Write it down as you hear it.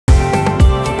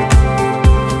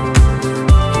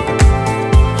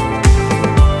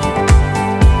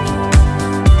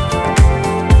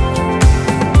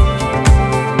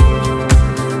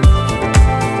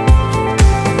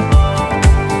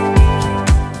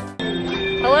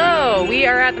we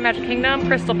are at the Magic Kingdom.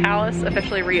 Crystal Palace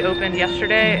officially reopened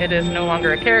yesterday. It is no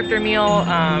longer a character meal.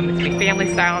 It's a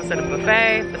family style instead of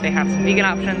buffet, but they have some vegan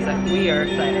options that we are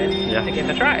excited to give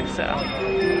a try. So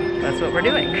that's what we're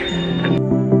doing.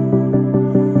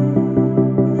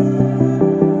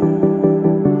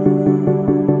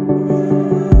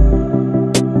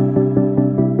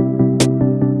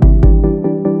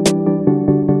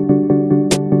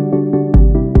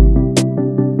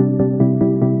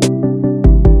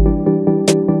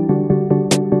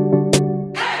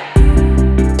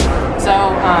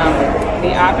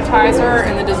 The appetizer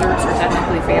and the desserts are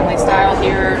technically family style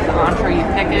here. The entree, you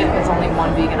pick it. There's only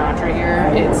one vegan entree here.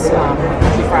 It's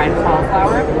Southern Fried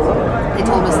Cauliflower. They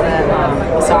told us that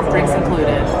the soft drinks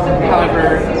included.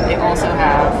 However, they also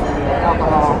have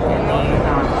alcohol in the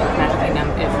Magic Kingdom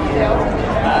if you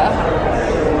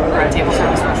are at table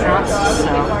service restaurants. So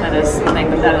that is the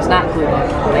thing that is not included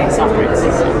in the soft drinks.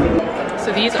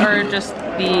 So these are just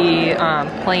the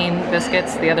plain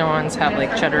biscuits. The other ones have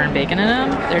like cheddar and bacon in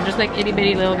them. They're just like itty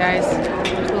bitty little guys,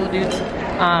 little dudes.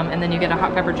 And then you get a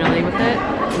hot pepper jelly with it.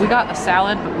 We got a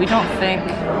salad, but we don't think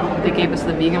they gave us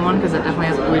the vegan one because it definitely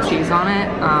has blue cheese on it.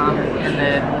 And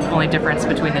the only difference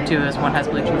between the two is one has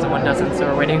blue cheese and one doesn't. So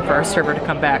we're waiting for our server to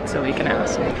come back so we can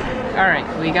ask. All right,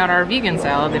 we got our vegan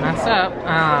salad. They messed up.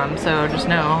 So just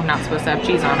know, not supposed to have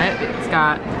cheese on it. It's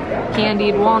got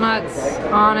candied walnuts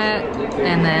on it,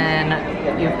 and then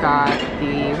you've got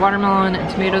the watermelon and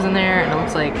tomatoes in there, and it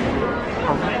looks like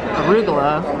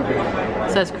arugula.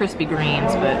 It says crispy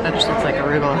greens, but that just looks like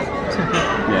arugula.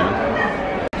 Yeah.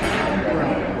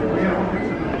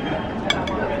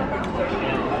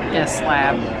 Yeah,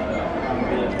 slab.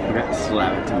 I got a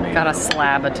slab of tomato. Got a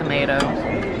slab of tomato.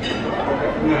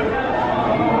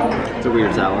 It's a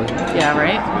weird salad. Yeah,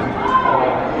 right?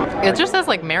 It just says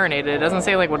like marinated. It doesn't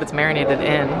say like what it's marinated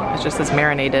in. It just says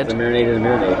marinated. It's a marinated and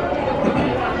marinade.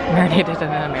 Marinated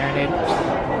and a marinade.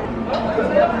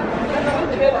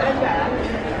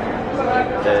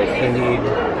 The candied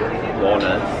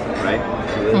walnuts, right?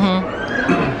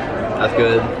 That's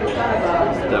good.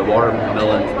 The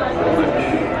watermelon, pretty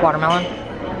much. Watermelon? I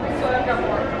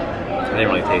didn't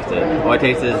really taste it. All I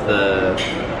taste is the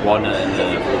walnut and the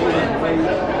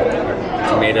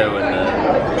tomato and the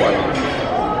watermelon.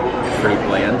 Pretty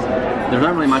bland. There's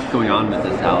not really much going on with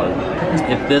this salad.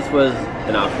 If this was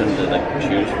an option to like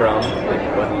choose from,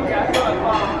 like what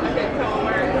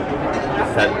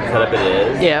setup it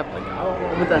is, Yep.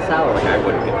 like, with that salad, like I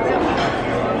wouldn't get this salad.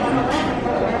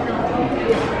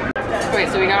 Okay,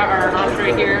 so we got our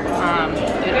entree here.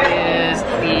 It is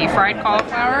the fried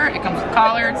cauliflower. It comes with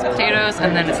collards, potatoes,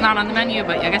 and then it's not on the menu,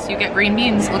 but I guess you get green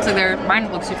beans. Looks like mine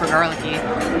looks super garlicky.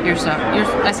 Here's some.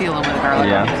 I see a little bit of garlic.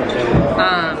 Yeah.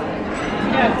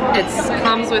 It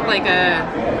comes with like a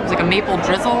maple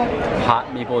drizzle.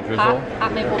 Hot maple drizzle.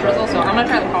 Hot maple drizzle. So I'm gonna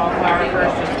try the cauliflower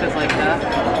first, just because like that.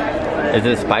 Is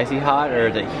it spicy hot or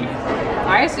is it heat?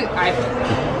 That's a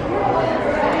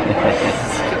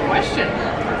good question.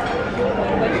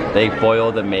 They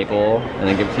boil the maple and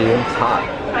then give it to you. It's hot.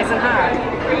 Nice and hot.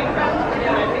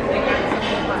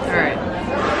 Alright. A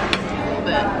little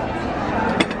bit.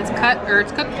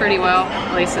 It's cooked pretty well.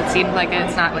 At least it seemed like it.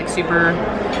 It's not like super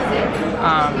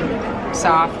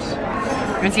soft.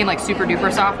 It didn't seem like super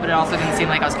duper soft, but it also didn't seem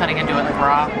like I was cutting into it like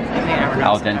raw.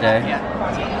 Al dente? Yeah.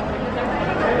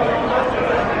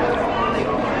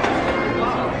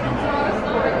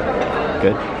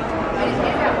 Good.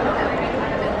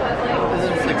 This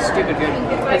is like stupid good.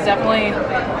 It's definitely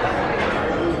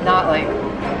not like,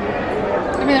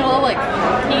 I mean, there's a little like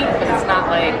heat, but it's not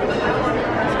like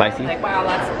Spicy? like, wow,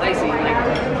 that's spicy. Like,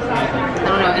 I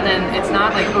don't know. And then it's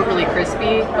not like overly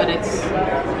crispy, but it's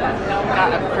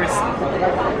got a crisp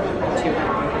to it.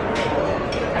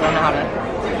 I don't know how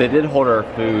to. They did hold our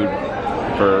food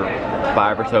for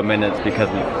 5 or so minutes because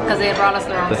they had brought us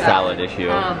the wrong salad issue.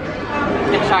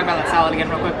 And talk about that salad again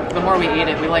real quick. The more we ate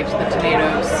it, we liked the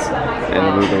tomatoes And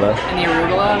arugula. And the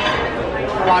arugula.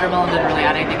 The watermelon didn't really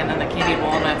add anything, and then the candied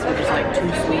walnuts were just like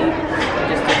too sweet. It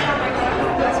just didn't.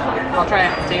 I'll try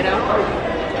a potato.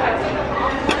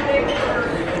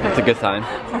 It's a good sign.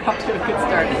 We're off to a good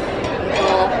start. A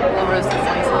little roasted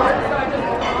slices.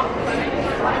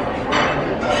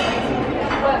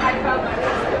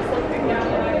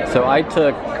 So I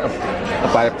took a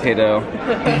bite of potato.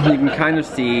 You can kind of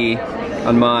see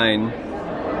on mine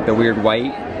the weird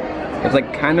white. It's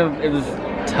like it was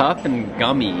tough and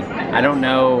gummy. I don't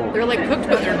know. They're like cooked,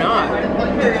 but they're not.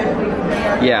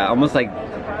 Yeah, almost like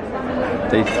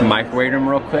they microwaved them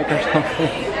real quick or something.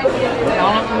 I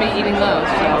don't know if I'm gonna be eating those.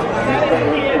 So.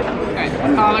 Alright,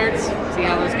 collards. See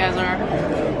how those guys are.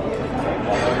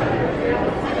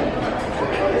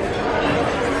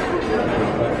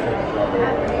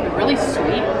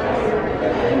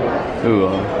 Ooh,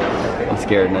 I'm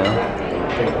scared now.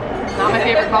 Not my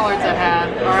favorite collards I've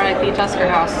had. R.I.P. Tusker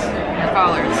House and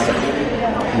collards.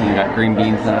 And we got green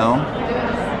beans now.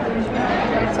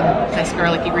 Some nice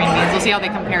garlicky green beans. We'll see how they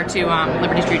compare to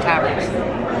Liberty Street Taverns.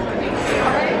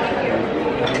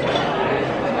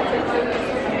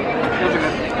 Those are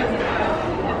good.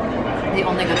 The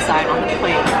only good side on the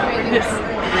plate is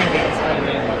green beans.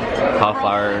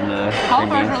 Cauliflower and the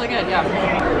Cauliflower's really good, yeah.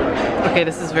 Okay,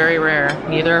 this is very rare.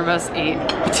 Neither of us ate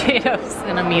potatoes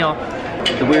in a meal.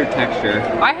 The weird texture.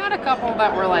 I had a couple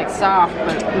that were like soft,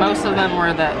 but most of them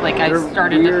were that like They're I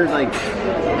started weird, like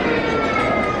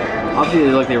obviously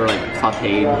they look like they were like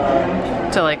sauteed.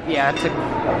 to like, yeah, to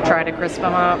try to crisp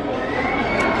them up.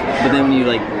 But then when you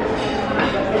like,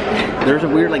 there's a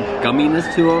weird like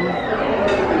gumminess to them.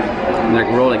 And like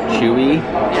real like chewy.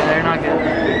 Yeah, they're not good.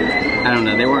 I don't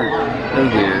know, they weren't, it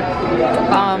was weird.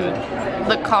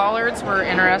 The collards were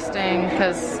interesting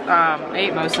because I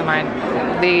ate most of mine.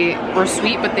 They were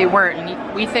sweet, but they weren't.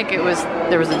 And we think there was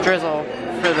a drizzle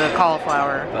for the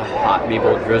cauliflower. The hot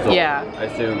maple drizzle. Yeah. I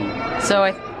assume. So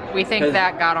we think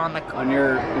that got on the... On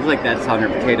your, it was like that's on your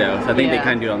potato. So I think they Yeah.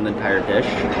 kind of do it on the entire dish.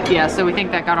 Yeah, so we think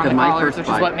that got on the collards, which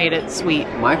is what made it sweet.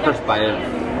 My first bite of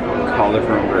collards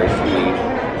weren't very sweet.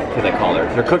 Because I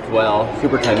collards. They're cooked well,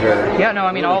 super tender. Yeah, no,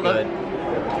 I mean really all good.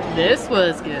 This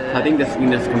was good. I think the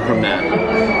sweetness comes from that.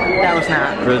 That was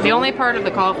not. Drizzle. The only part of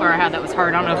the cauliflower I had that was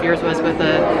hard, I don't know if yours was, but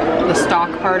the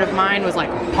stalk part of mine was like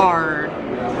hard.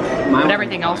 But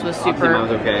everything else was super. Mine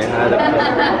was okay. I had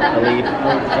a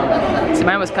leaf. See,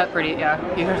 mine was cut pretty, yeah.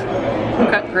 Yours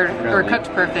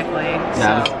cooked perfectly.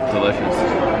 Yeah, So. it's delicious.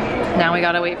 Now we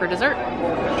gotta wait for dessert.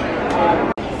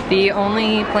 The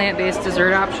only plant-based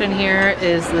dessert option here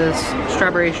is this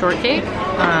strawberry shortcake.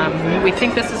 We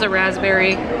think this is a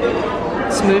raspberry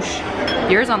smoosh.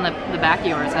 Yours on the back of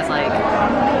yours has like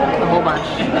a whole bunch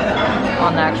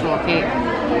on the actual cake.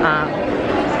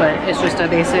 But it's just a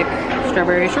basic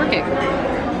strawberry shortcake.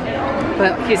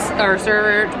 But our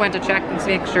server went to check and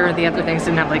make sure the other things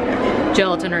didn't have like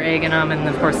gelatin or egg in them, and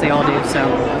of course they all do, so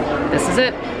this is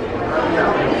it. I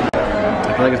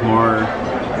feel like it's more,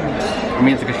 I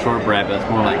mean it's like a shortbread, but it's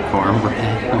more like cornbread.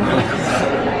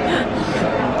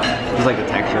 Just like the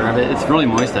texture of it. It's really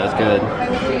moist though, it's good.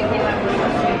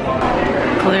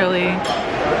 Clearly,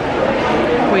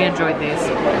 we enjoyed these.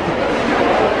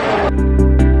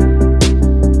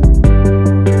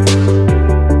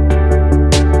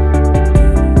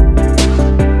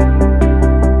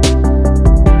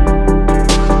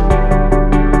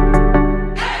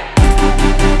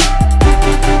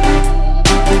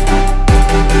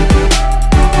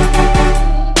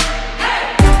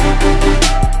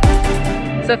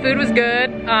 So food was good.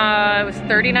 It was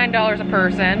 $39 a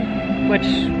person, which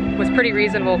was pretty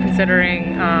reasonable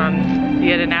considering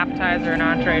you had an appetizer, an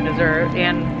entree, dessert,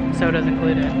 and sodas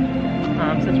included.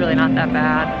 So it's really not that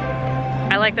bad.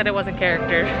 I like that it wasn't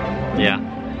character. Yeah.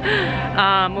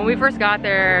 When we first got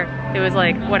there, it was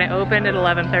like, when it opened at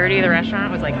 11:30, the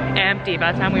restaurant was like empty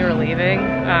by the time we were leaving,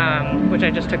 which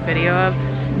I just took video of.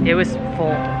 It was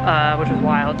full, which was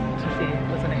wild to see.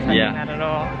 Wasn't expecting that at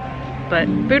all. But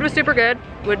food was super good.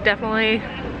 Would definitely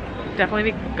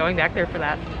be going back there for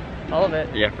that. All of it.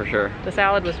 Yeah, for sure. The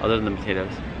salad was... Other than the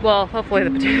potatoes. Well, hopefully the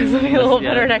potatoes will be a little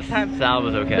better next time. The salad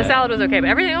was okay. The salad was okay, but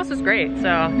everything else was great. So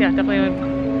yeah, definitely would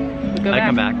go back. I'd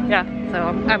come back. Yeah,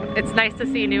 so it's nice to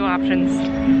see new options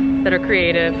that are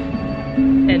creative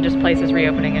and just places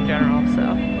reopening in general. So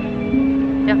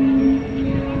yeah,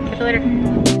 catch you later.